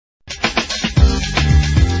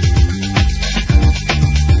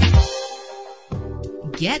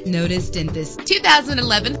Get noticed in this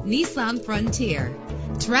 2011 Nissan Frontier.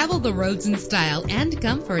 Travel the roads in style and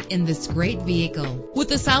comfort in this great vehicle.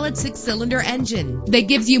 With a solid 6-cylinder engine that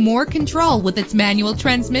gives you more control with its manual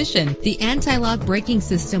transmission, the anti-lock braking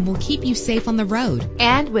system will keep you safe on the road.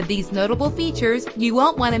 And with these notable features, you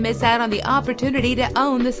won't want to miss out on the opportunity to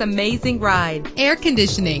own this amazing ride. Air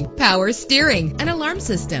conditioning, power steering, an alarm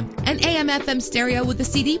system, an AM/FM stereo with a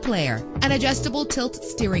CD player, an adjustable tilt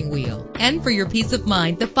steering wheel. And for your peace of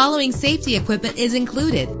mind, the following safety equipment is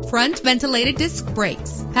included: front ventilated disc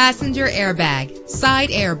brakes, passenger airbag, side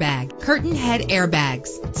airbag, curtain head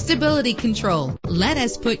airbags, stability control. Let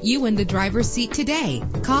us put you in the driver's seat today.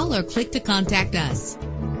 Call or click to contact us.